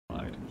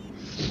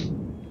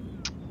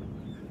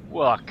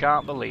Well, I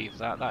can't believe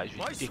that. That is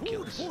My sword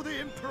ridiculous. for the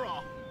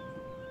Emperor.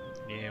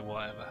 Yeah,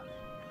 whatever.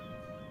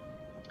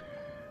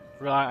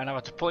 Right, and I've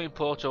had to put in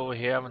port over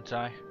here, haven't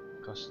I?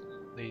 Because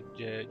the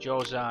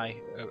Josai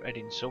are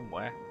heading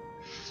somewhere.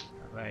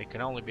 And they can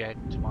only be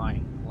heading to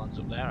my lands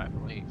up there, I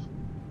believe.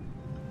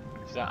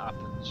 If that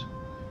happens,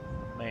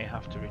 I may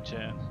have to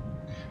return.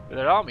 But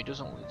their army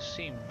doesn't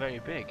seem very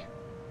big.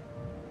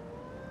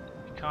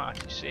 You can't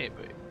actually see it,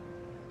 but...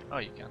 Oh,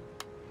 you can.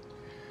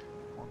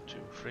 1, 2,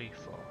 3,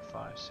 4,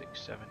 5,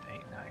 6, 7,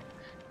 8, 9.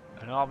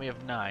 An army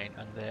of 9,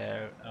 and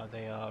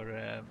they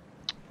are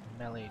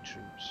melee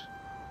troops.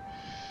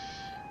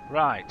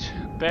 Right,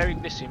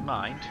 bearing this in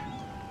mind,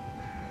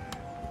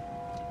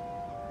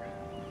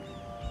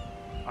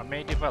 I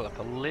may develop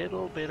a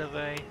little bit of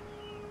a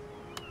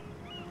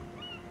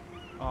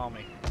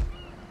army.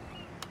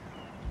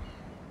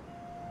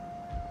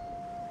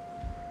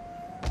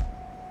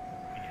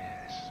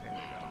 Yes, here we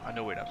go. I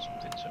know we'd have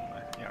something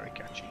somewhere.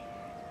 Yarikachi.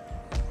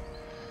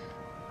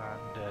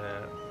 And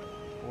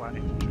light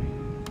infantry.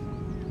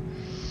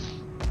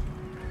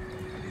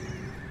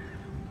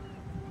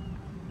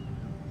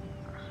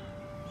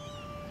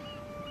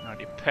 Now it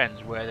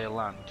depends where they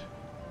land.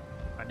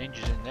 A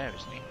ninja's in there,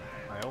 isn't he?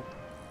 I hope.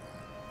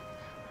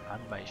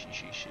 And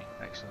Maishishishi.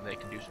 Excellent, they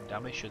can do some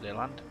damage should they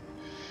land.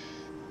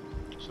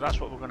 So that's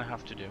what we're going to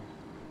have to do.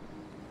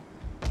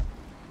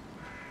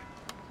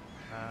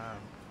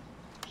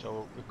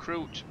 So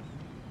recruit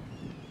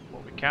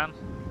what we can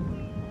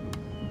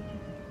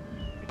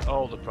in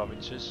all the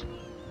provinces.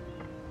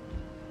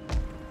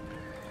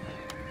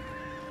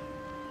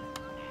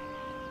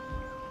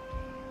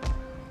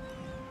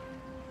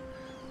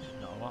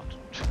 Not a lot.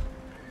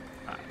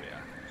 Ah, we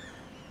are.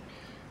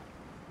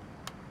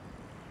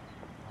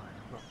 Right,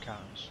 I've got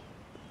cannons.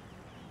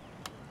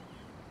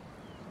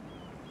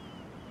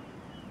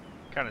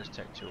 Cannons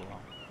take too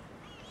long.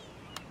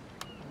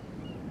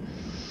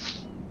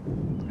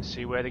 Let's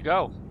see where they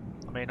go.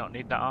 I may not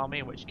need that army,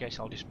 in which case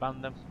I'll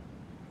disband them.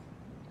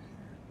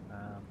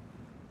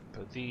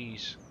 But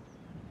these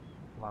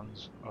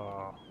lands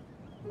are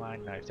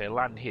mine now. If they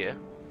land here,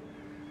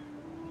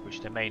 which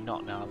they may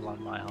not now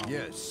land my army.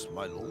 Yes,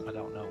 my lord. I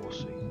don't know, we'll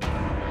see.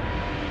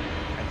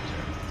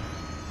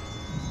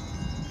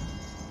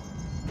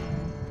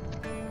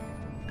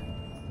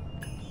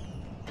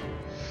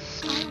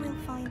 I will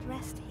find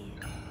rest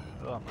here.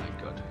 Oh my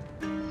god.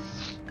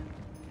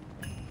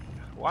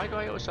 Why do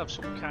I always have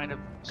some kind of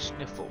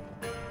sniffle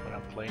when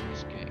I'm playing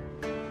this game?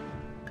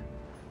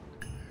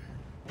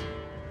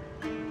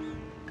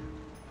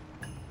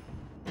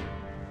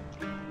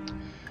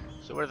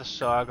 So where's the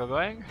saga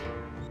going?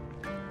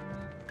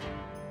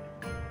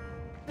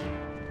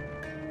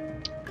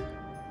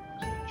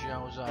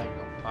 Josai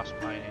gone past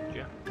my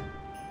ninja.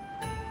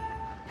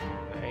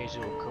 The Azu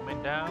are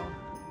coming down.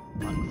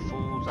 Like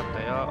fools that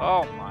they are.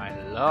 Oh my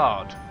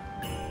lord!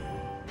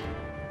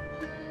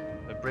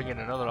 They're bringing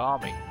another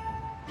army.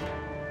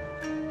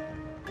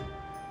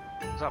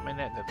 Does that mean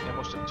that they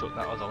must have took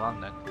that other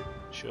land then?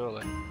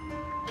 Surely.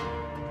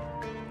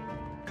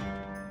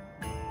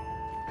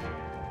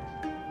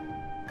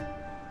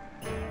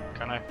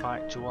 Can I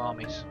fight two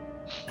armies?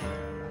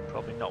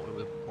 Probably not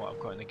with what I've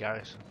got in the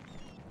garrison.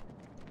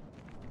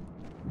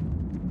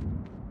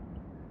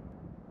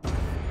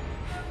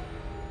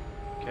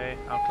 Okay,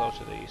 how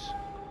close are these?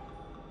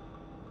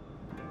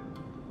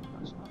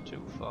 That's not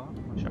too far.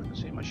 I wish I could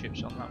see my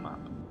ships on that map.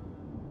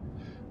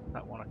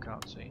 That one I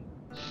can't see.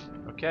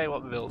 Okay,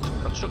 what we build?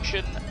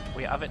 Construction,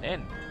 we have it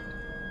in,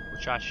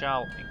 which I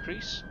shall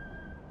increase.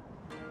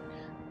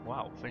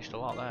 Wow, finished a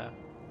lot there.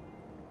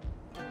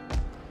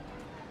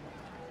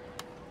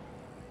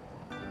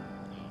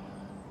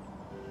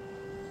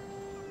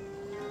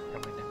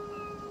 Coming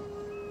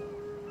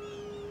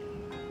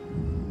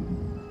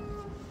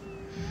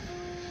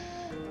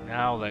in.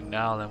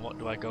 Now then, what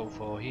do I go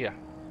for here?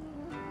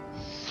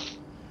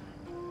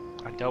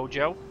 A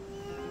dojo?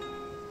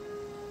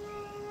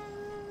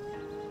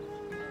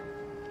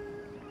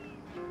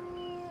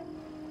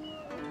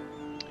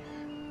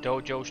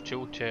 Dojo's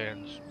 2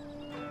 turns.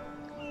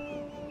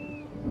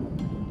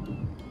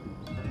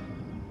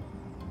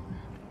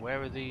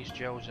 Where are these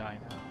Josai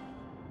now?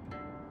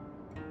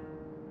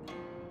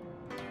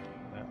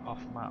 They're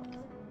off map.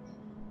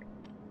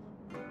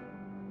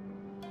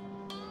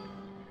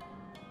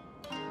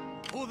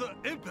 For the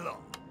Emperor.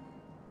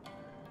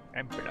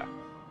 Emperor.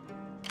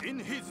 In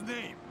his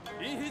name.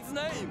 In his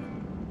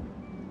name!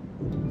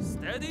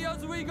 Steady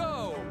as we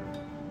go!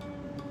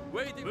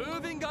 Wait,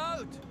 moving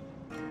out!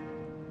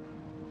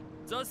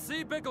 The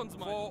sea beckons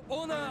for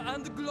honor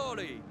and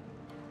glory!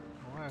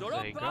 Where have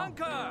Drop they gone?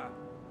 anchor!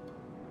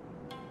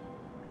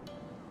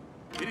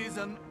 It is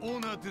an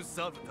honor to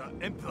serve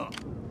the Emperor.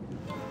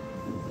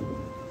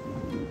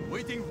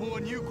 Waiting for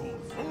a new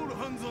course. All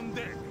hands on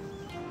deck.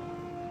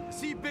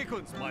 Sea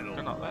beacons, my lord.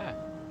 They're not there.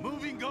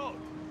 Moving out.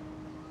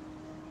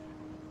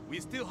 We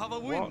still have a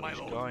wind, my What is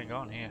lord. going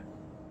on here?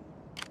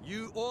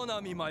 You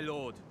honor me, my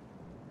lord.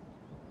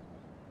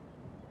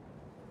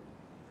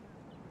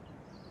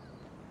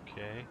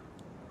 Okay.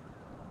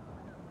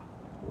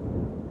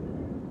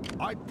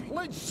 I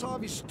pledge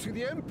service to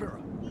the Emperor.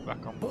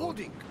 Back on board.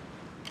 Boarding,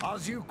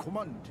 as you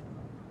command.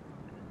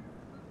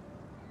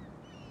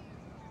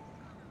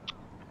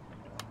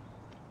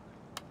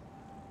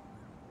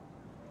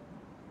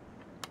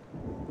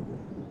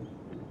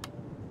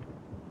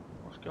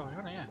 What's going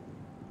on here?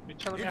 You're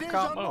telling me It I is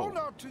can't an move?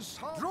 honor to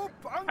serve. Drop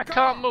anchor. I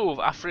can't move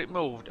after it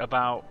moved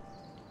about...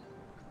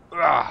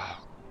 Ah,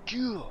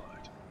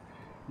 God.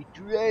 It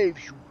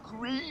drives you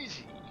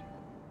crazy.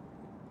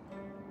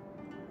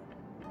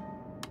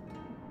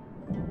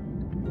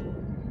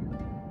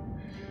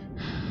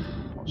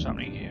 What's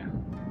happening here?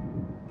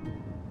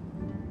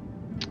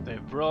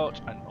 They've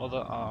brought another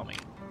army.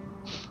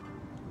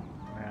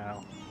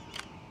 Now,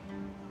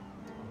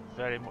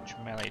 very much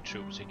melee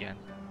troops again.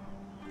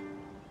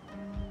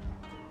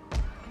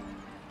 But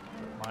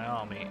my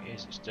army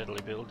is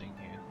steadily building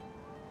here.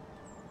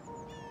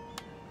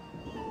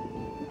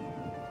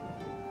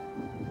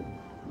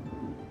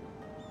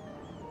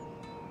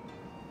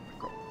 I've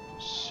got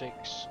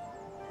 6.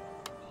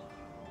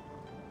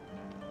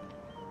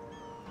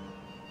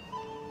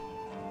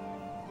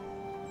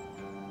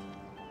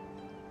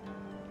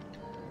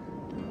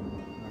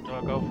 Do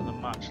I go for the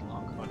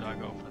matchlock or do I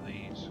go for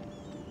these?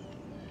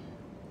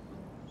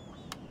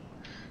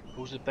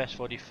 Who's the best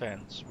for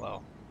defense?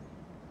 Well,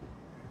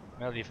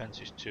 melee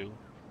defense is 2,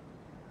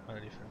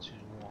 melee defense is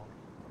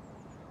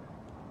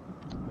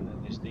 1. And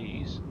then there's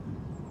these.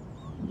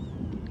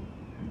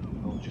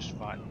 We'll just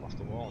fight them off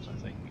the walls, I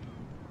think.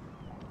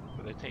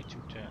 But they take 2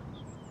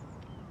 turns.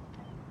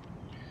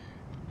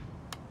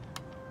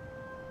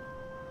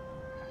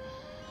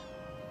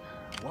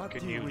 What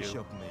Can do you you wish do?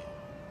 of me?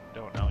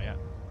 Don't know yet.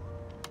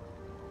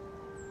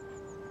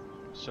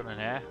 Sun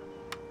and air.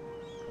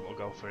 We'll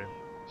go for him.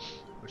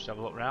 Let's have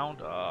a look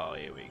round. Oh,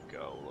 here we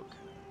go. Look.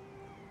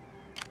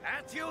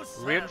 At your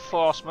service.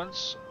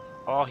 Reinforcements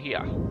are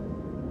here.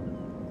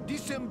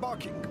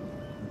 Disembarking.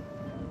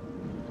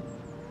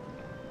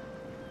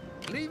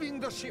 Leaving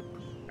the ship.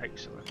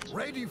 Excellent.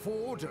 Ready for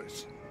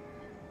orders.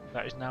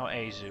 That is now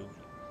Azu.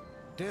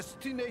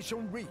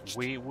 Destination reached.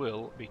 We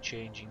will be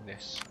changing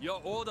this.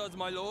 Your orders,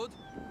 my lord.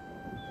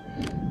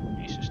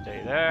 Needs to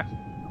stay there.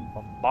 And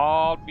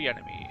bombard the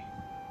enemy.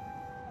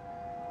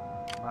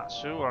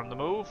 Matsu are on the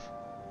move.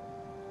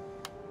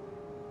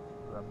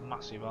 With a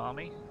massive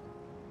army.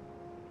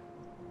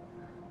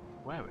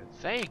 Where are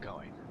they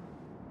going?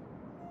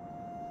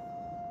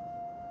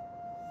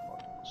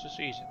 What's the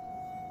season?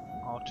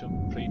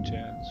 Autumn, 3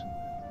 turns.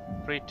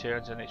 3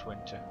 turns and it's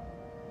winter.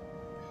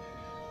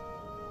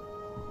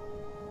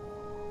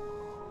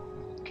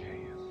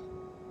 Okay.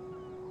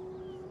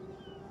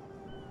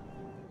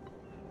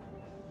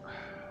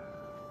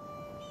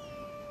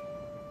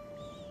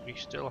 We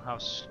still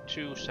have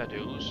 2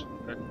 Sadus.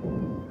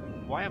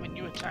 Why haven't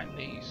you attacked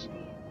these?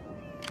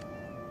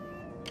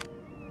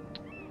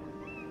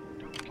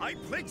 I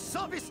pledge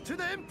service to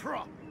the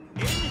Emperor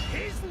in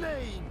his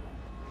name.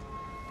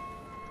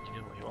 You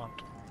do what you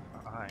want.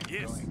 I'm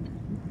Yes. going.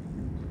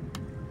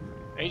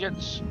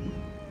 Agents!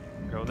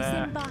 Go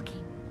there.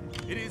 Disembarking.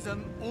 It is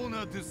an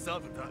honor to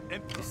serve the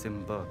Emperor.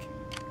 Disembarking.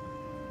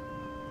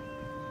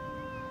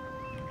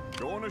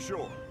 Going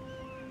ashore.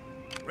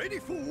 Ready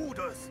for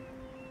orders.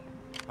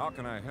 How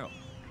can I help?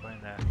 Go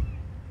in there.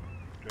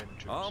 Drain the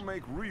troops. I'll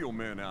make real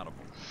men out of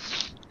them.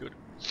 Good.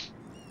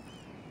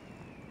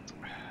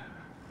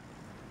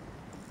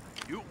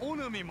 You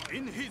honor me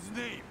in his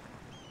name.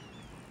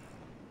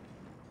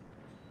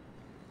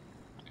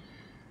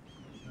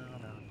 No,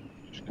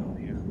 just go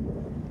here.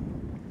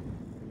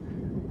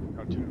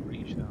 Got to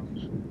reach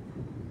those.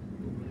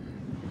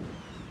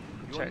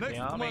 Your Take next the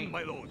army. command,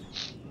 my lord.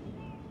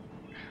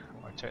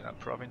 I take that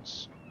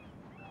province.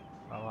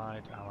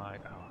 Allied,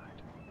 allied,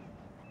 allied.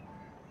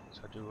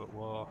 So I do at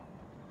war.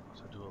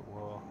 So I do at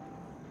war.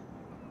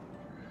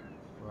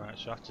 Right,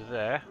 so after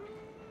there,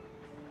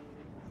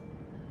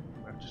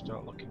 we have to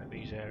start looking at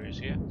these areas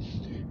here.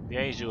 The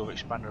Azu have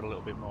expanded a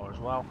little bit more as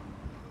well.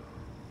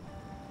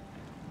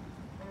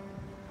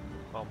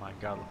 Oh my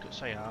god, look at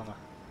Sayama.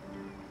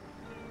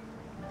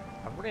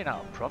 I'm running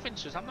out of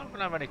provinces, I'm not going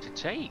to have any to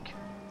take.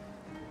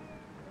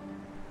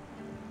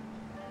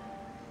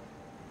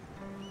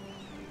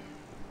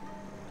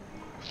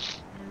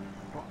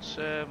 What's,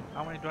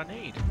 how many do I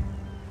need?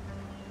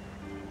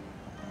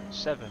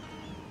 7.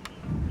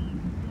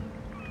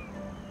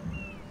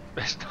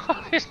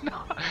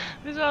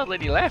 There's hardly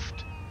any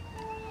left.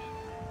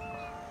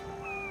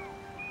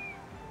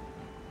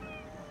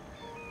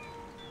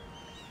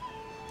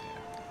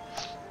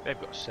 They've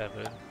got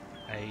 7,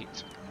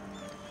 8,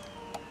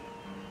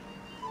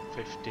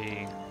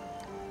 15.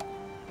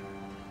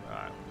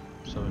 Right,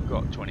 so we've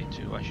got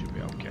 22. I should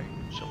be okay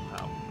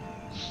somehow.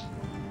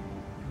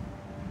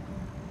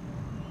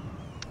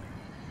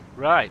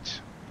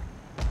 Right.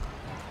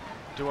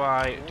 Do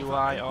I?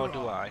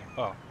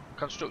 Oh,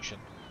 construction.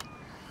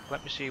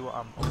 Let me see what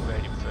I'm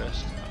upgrading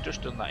first. I've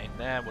just done that in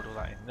there. We'll do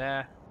that in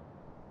there.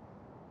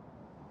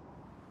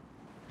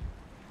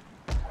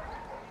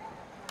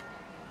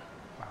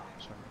 Oh,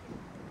 sorry.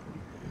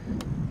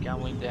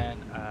 Gambling den.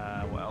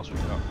 What else we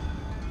got?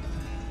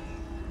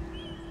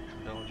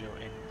 dojo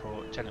in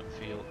Port Tenant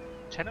Field.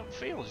 Tenant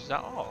Fields, is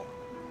that all?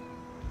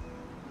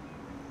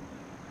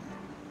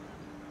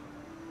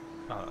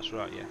 Oh, that's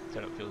right, yeah.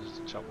 Tenant Fields is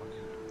the top one,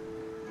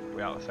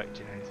 without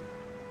affecting anything.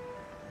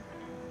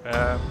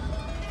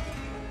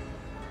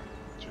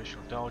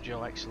 Traditional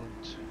dojo,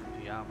 excellent.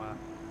 Yama,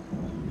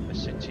 a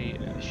city,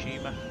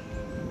 Shima.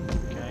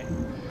 Okay.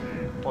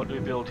 What do we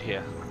build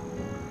here?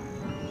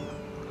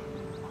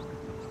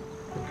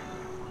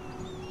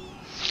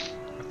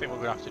 I think we're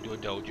gonna have to do a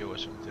dojo or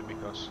something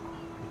because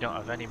we don't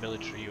have any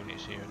military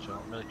units here at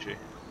all. Military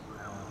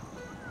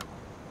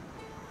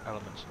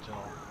elements at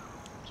all.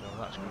 So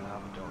that's gonna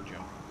have a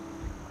dojo.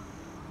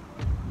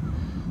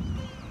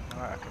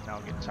 Alright, I can now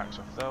get tax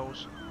off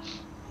those.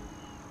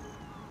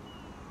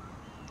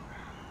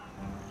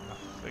 I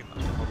think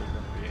that's probably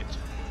going to be it.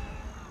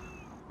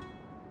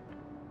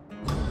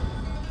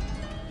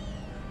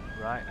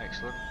 Right,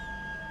 excellent.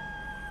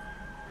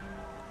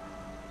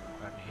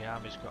 And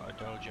Hiyami's got a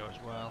dojo as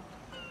well.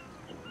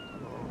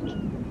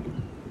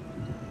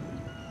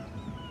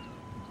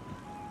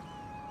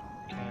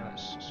 Okay,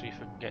 let's see if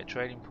we can get a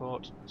trading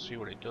port and see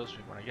what it does if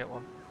we want to get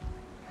one.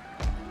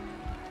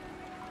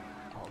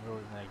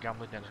 Ruling there,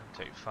 gambling den is going to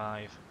take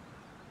 5.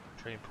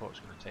 Trading port's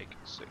going to take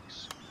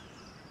 6.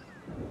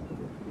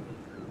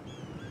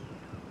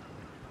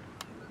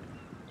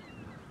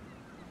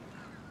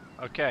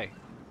 Okay.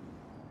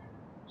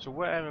 So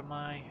where am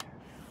I?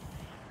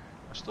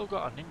 I've still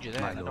got a ninja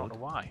there and I don't know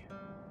why.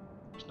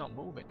 It's not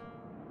moving.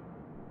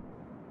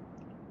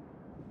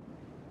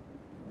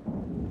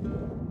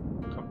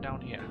 Come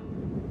down here.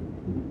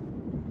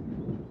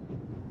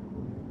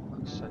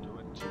 Let's settle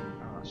it.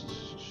 Oh,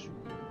 that's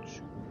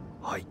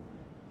Hi.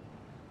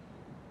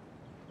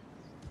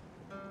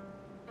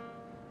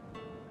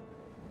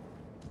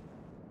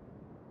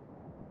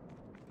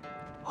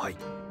 Hi.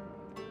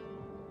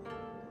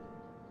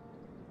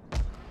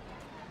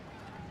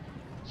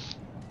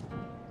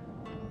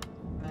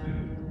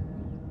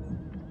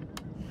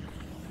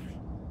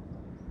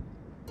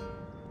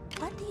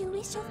 What do you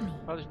wish of me?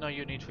 well, there's no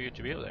need for you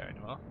to be up there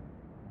anymore.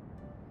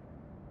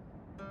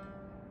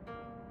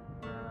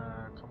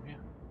 Come here.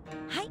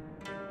 Hi. See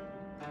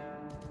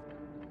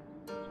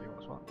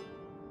what's what.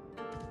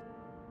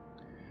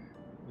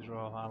 These are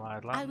all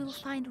allied lands. I will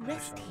find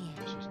rest So here.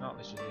 this is not,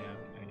 this is the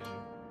Asia.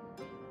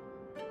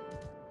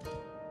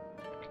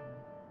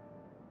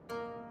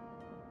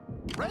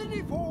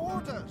 Ready for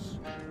orders.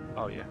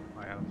 Oh yeah,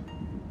 I have.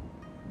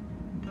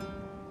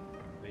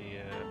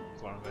 The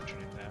foreign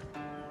veteran in there.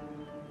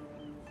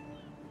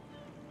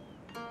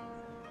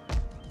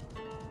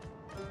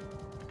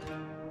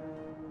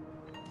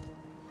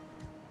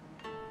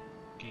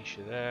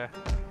 Geisha there.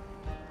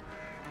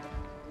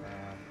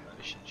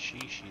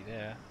 Shishi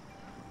there.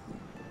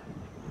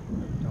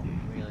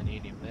 Don't really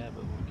need him there,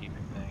 but we'll keep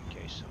him there in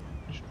case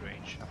something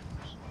strange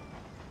happens.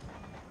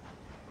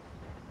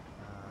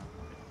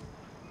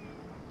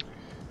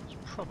 That's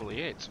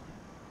probably it.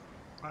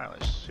 Right,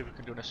 let's see if we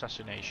can do an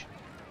assassination.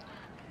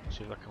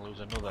 See if I can lose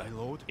another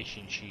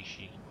Ishin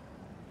Shishi.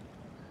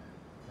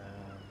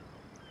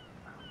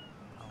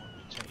 How long did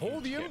it take you For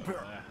to the get Emperor.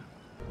 up there?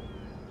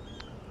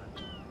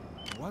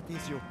 What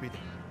is your bidding?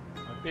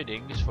 My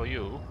bidding is for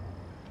you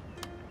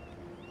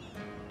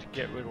to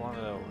get rid of one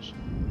of those.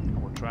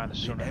 And we'll try the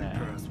sun and air.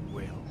 Emperor's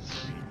will be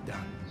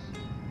done.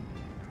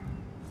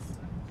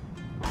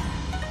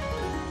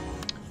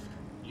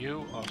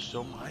 You are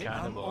some I kind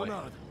of am boy.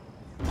 honored.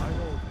 My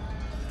lord,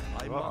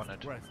 I You are must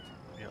honored. rest.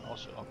 You're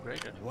also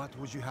upgraded. What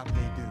would you have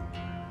me do?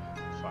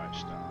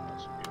 5-star,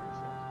 that's beautiful.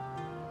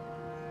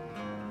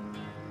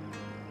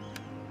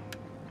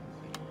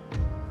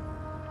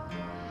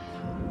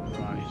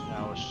 Right, he's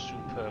now a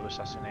superb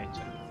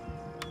assassinator.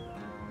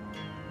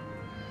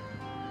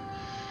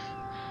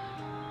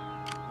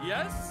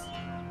 Yes?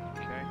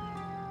 Okay.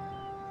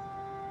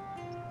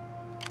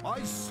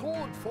 I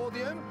sword for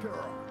the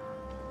Emperor.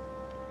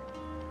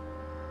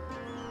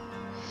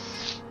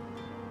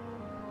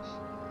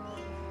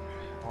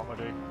 What am I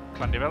doing?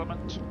 Clan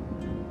development.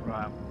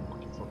 Right, I'm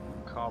looking for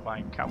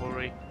carbine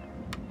cavalry.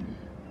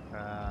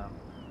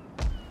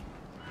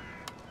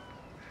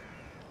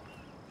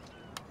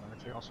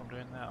 Anything else I'm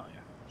doing now?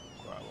 Yeah,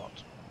 quite a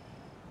lot.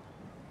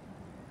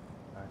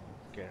 And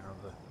get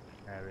another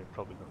area,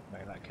 probably going to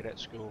make that cadet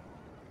school.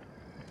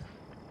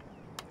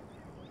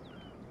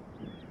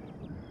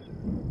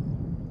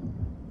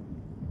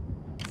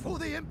 For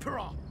the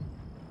Emperor.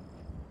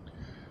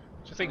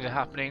 So things are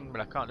happening, but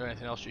I can't do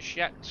anything else just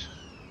yet.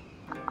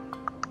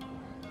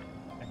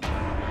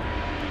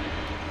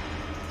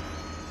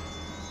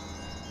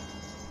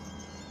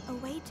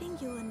 Awaiting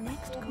your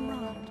next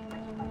command.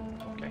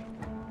 Okay.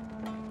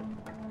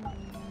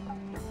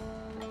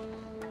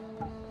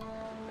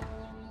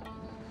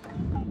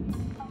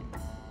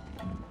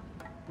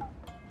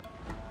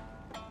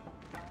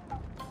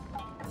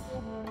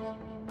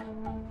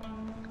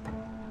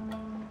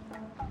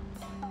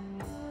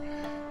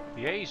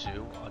 The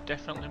Azu are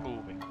definitely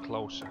moving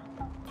closer.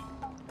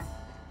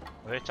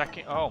 Are they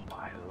attacking? Oh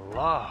my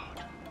lord!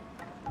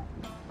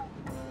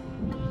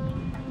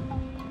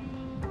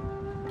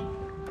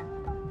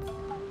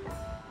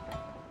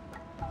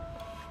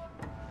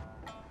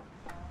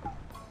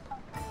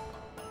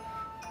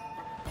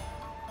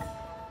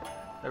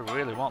 I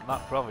really want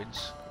that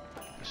province.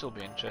 This will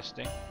be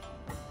interesting.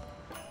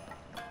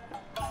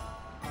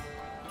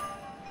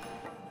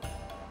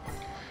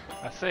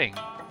 I think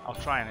I'll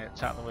try and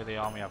attack them with the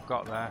army I've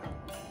got there.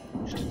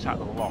 Just attack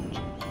the lot.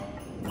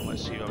 And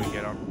let's see how we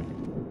get on.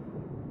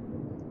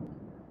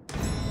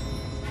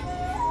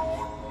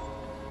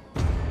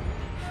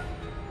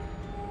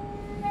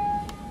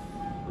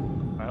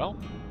 Well,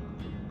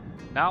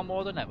 now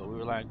more than ever we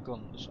rely on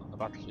guns on the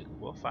battlefield.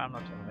 We'll find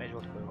out on the major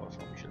battle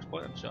we should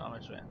exploit them to army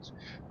strengths.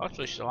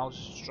 Actually, this allows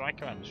us to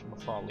strike enemies from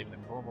afar, leaving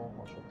them vulnerable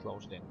once we're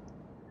closed in.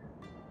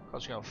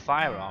 Because we have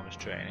firearms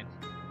training,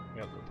 we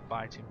have to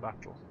fight in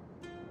battle.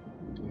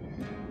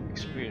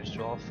 Experience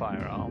to all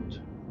firearms.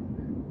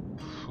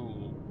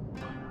 Ooh,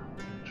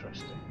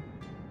 interesting.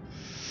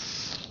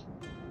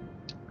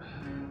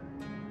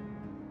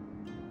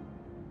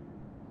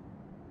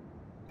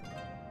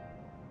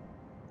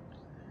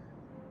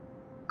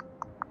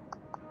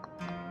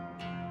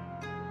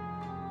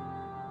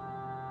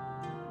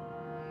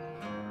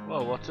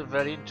 Well, what a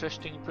very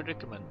interesting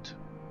predicament.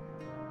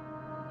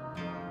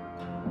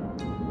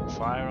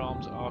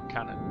 Firearms or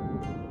cannon?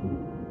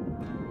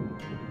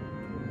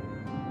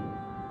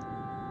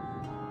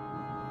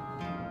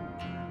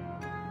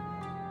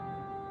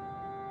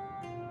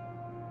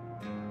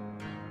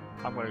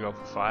 I'm going to go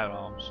for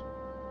firearms.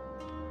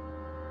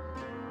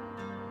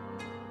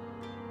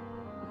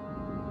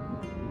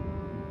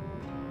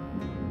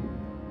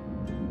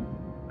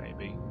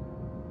 Maybe.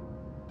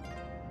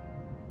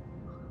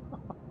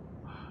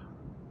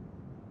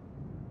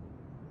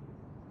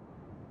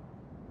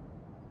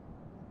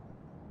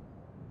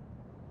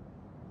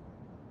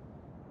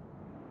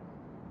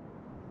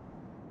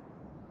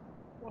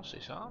 What's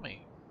this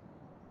army?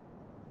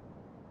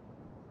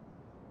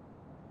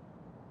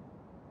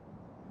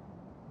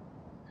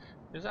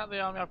 Is that the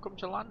army I've come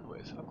to land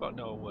with? I've got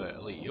no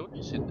elite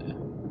units in there.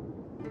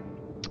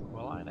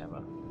 Well, I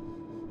never.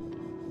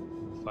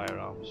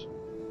 Firearms.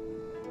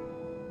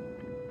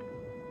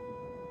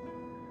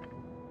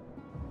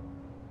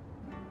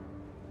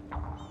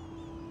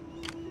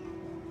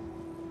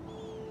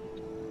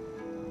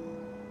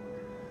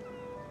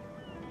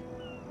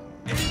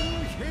 In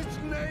his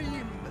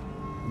name!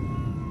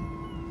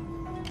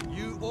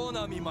 You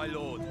honor me, my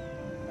lord.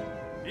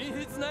 In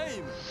his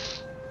name.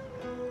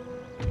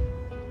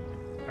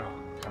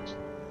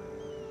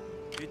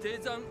 It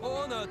is an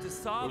honor to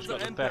serve Who's got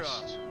the the Emperor.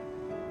 best?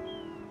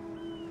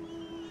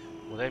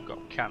 Well, they've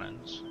got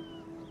cannons.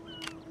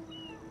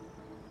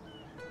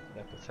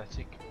 They're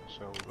pathetic,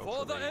 so we'll go For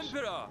for the these.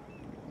 Emperor!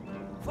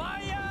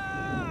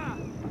 Fire!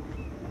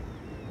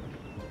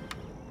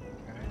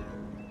 Okay.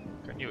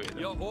 Can you hit them?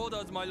 Your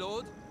orders, my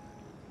lord.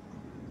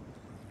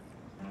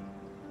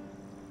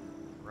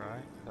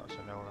 Right, that's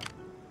a no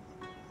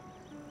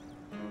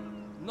then.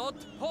 Not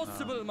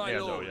possible, my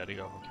yeah, lord. Yeah, there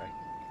you go, okay.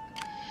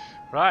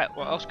 Right,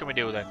 what else can we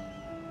do then?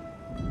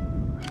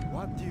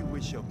 What do you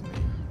wish of me?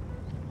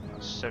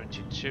 That's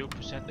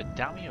 72% the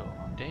Damio,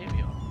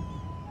 Davio.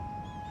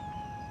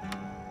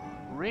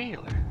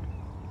 Really?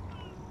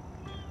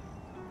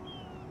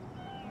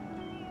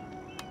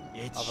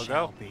 It Have a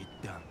shall go. be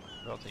done.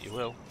 I don't think you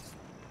will.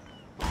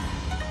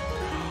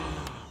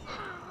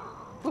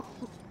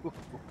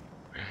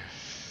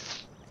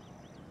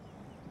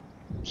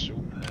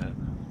 Superb.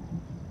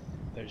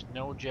 There's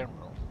no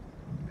general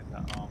in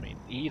that army.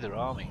 Either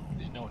army,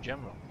 there's no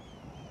general.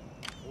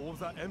 For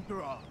the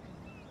Emperor.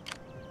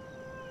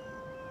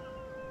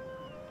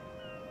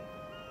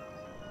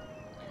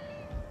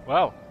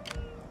 Well,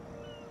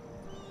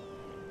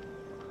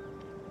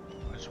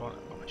 I just want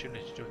an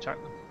opportunity to attack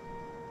them.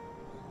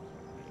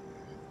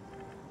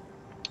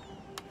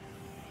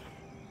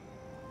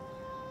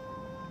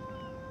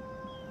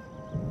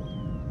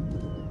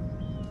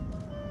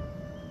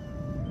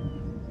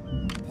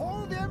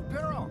 For the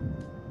Emperor.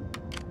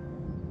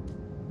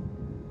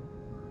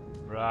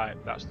 Right,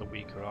 that's the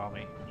weaker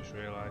army. I just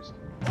realised.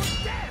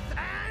 For death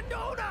and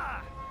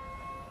honor.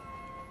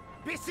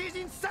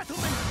 Besieging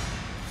settlement.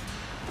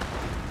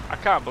 I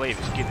can't believe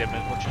it's giving them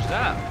as much as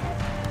that.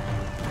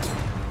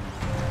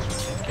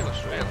 It's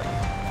ridiculous, really.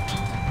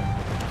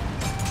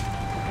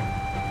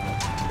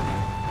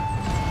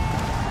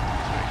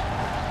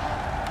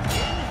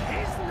 In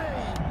his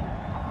name.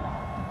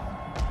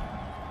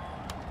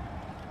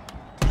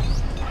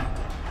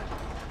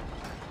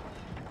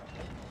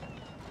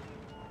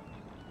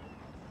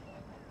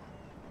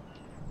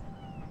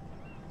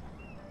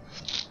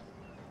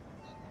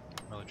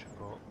 Military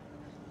fort.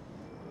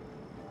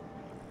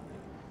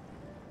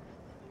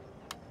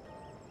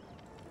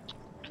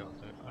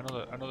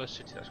 Another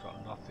city that's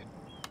got nothing.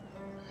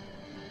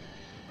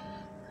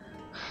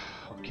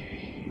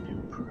 Okay,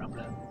 no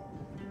problem.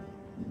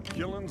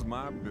 Killing's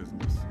my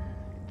business.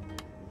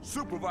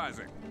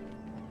 Supervising.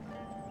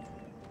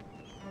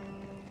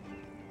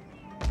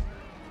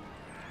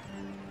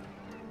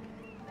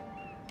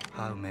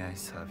 How may I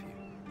serve you?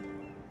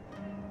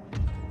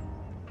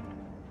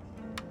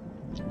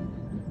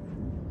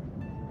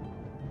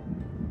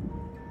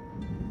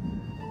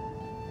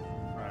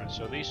 Right,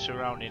 so these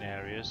surrounding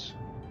areas,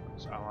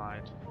 it's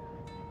allied.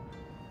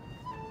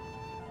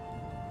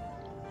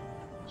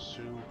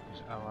 Su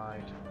is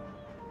allied.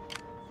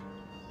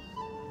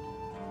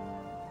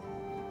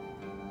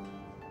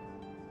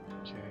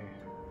 Okay,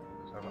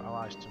 so I've got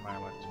allies to my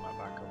left, to my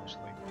back,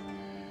 obviously.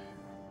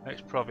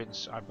 Next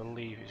province, I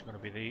believe, is going to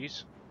be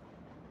these.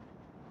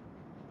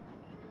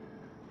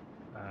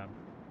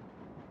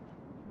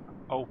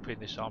 Hoping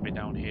this army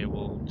down here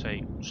will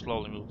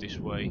slowly move this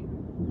way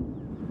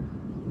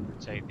and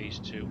take these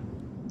two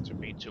to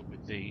meet up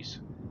with these,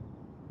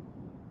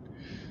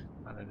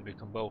 and then we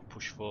can both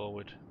push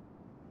forward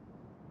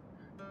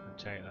and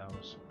take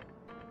those.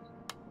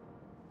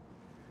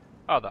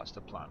 Oh, that's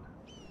the plan.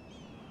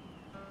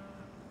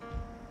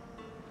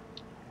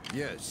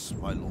 Yes,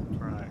 my lord.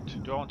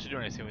 Right. Do I want to do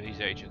anything with these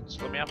agents?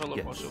 Let me have a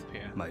look what's up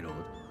here. my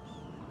lord.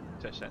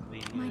 To set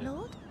the My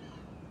lord?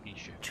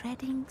 Geisha.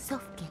 Treading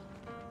softly.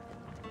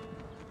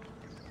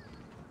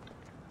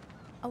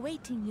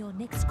 Awaiting your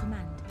next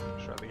command.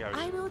 Strike the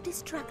garrison. I will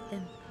distract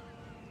them.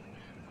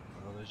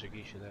 Oh, there's a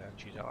Geisha there and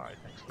she's allied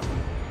next.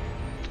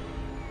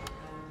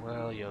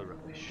 Well, you're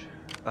rubbish.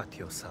 At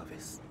your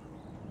service.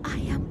 I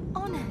am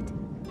honored.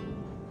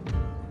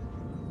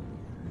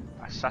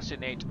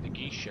 Assassinate the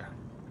Geisha.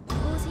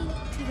 Pausing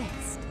to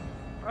rest.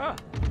 Ah.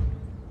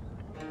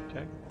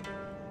 Okay.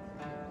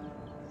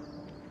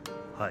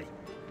 Hi.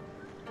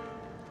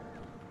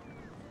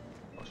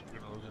 Possibly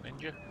gonna lose a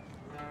ninja.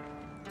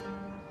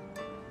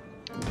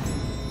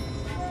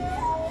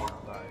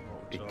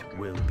 It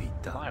will be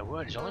done. My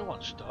word, there's only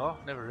one star.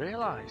 Never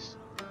realised.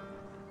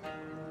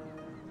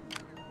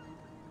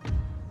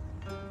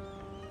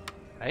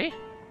 Hey?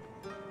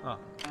 Oh.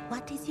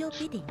 What is your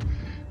bidding?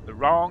 The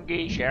wrong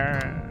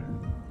Geisha.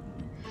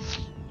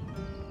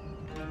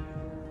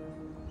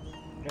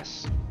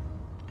 Yes.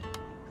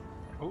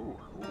 Ooh.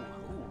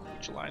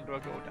 Which line do I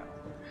go down?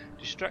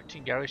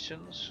 Distracting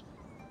garrisons.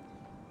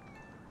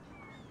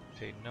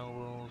 Defeat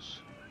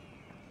nobles.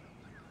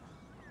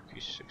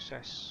 Increase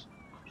success.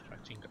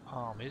 Distracting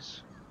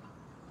armies.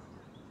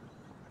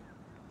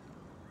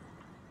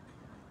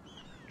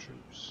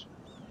 Troops.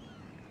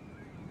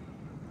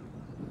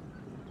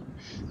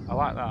 I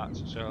like that.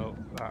 So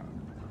that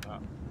are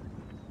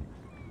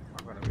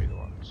going to be the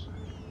ones.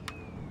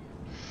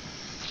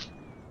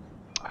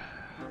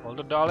 Well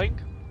done, darling.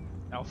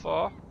 Now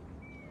 4.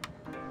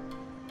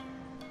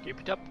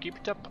 Keep it up, keep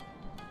it up.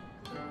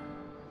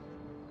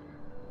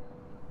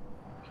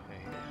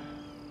 Okay.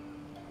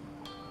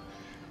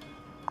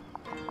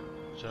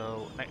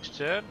 So, next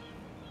turn,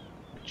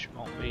 which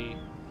won't be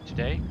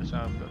today because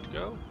I've got to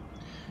go,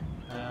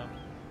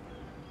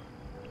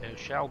 there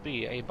shall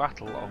be a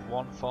battle of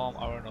one form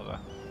or another.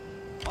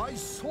 I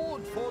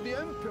sought for the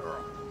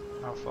Emperor.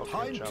 How far can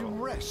Time you to travel?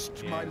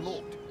 rest, my Yes.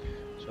 lord.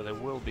 So there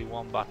will be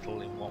one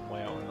battle in one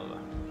way or another.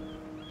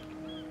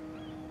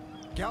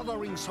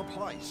 Gathering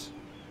supplies.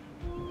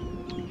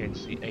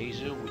 Against the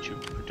Azu, which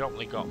have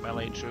predominantly got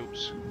melee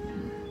troops.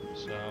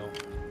 So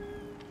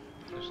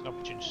there's an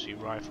opportunity to see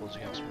rifles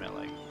against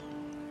melee.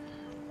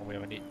 And we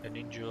have a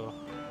ninja,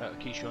 a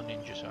Kisho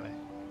ninja, sorry,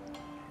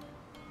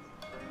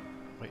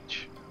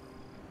 which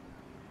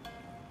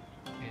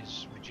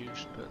is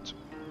reduced but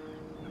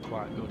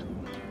quite good.